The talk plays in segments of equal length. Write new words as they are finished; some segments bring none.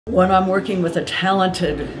When I'm working with a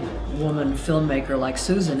talented woman filmmaker like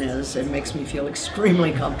Susan is, it makes me feel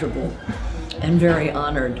extremely comfortable and very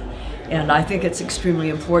honored. And I think it's extremely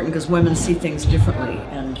important because women see things differently.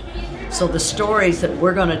 And so the stories that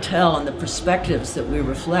we're going to tell and the perspectives that we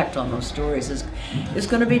reflect on those stories is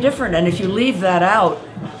going to be different. And if you leave that out,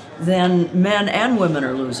 then men and women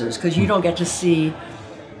are losers because you don't get to see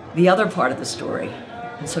the other part of the story.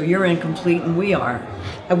 And so you're incomplete and we are.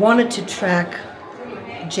 I wanted to track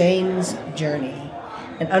Jane's journey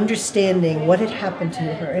and understanding what had happened to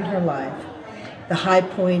her in her life, the high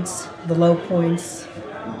points, the low points,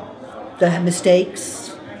 the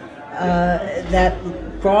mistakes that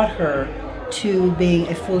brought her to being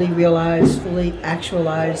a fully realized, fully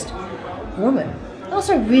actualized woman. I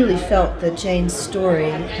also really felt that Jane's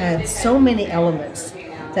story had so many elements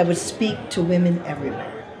that would speak to women everywhere.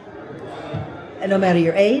 And no matter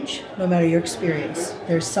your age, no matter your experience,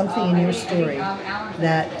 there's something in your story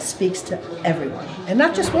that speaks to everyone. And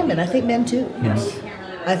not just women, I think men too. Yes.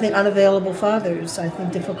 I think unavailable fathers, I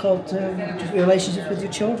think difficult relationships with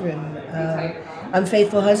your children,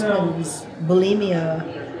 unfaithful husbands,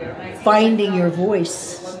 bulimia, finding your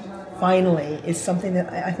voice, finally, is something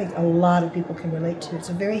that I think a lot of people can relate to. It's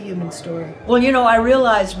a very human story. Well, you know, I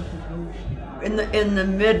realized in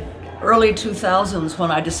the early 2000s when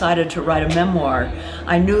I decided to write a memoir,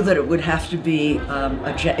 I knew that it would have to be,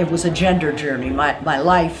 it was a gender journey. My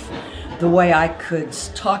life, the way I could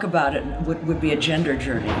talk about it would be a gender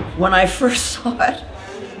journey. When I first saw it,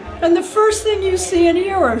 and the first thing you see and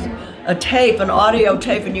hear is a tape, an audio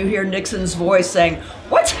tape, and you hear Nixon's voice saying,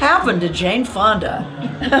 "What's happened to Jane Fonda?"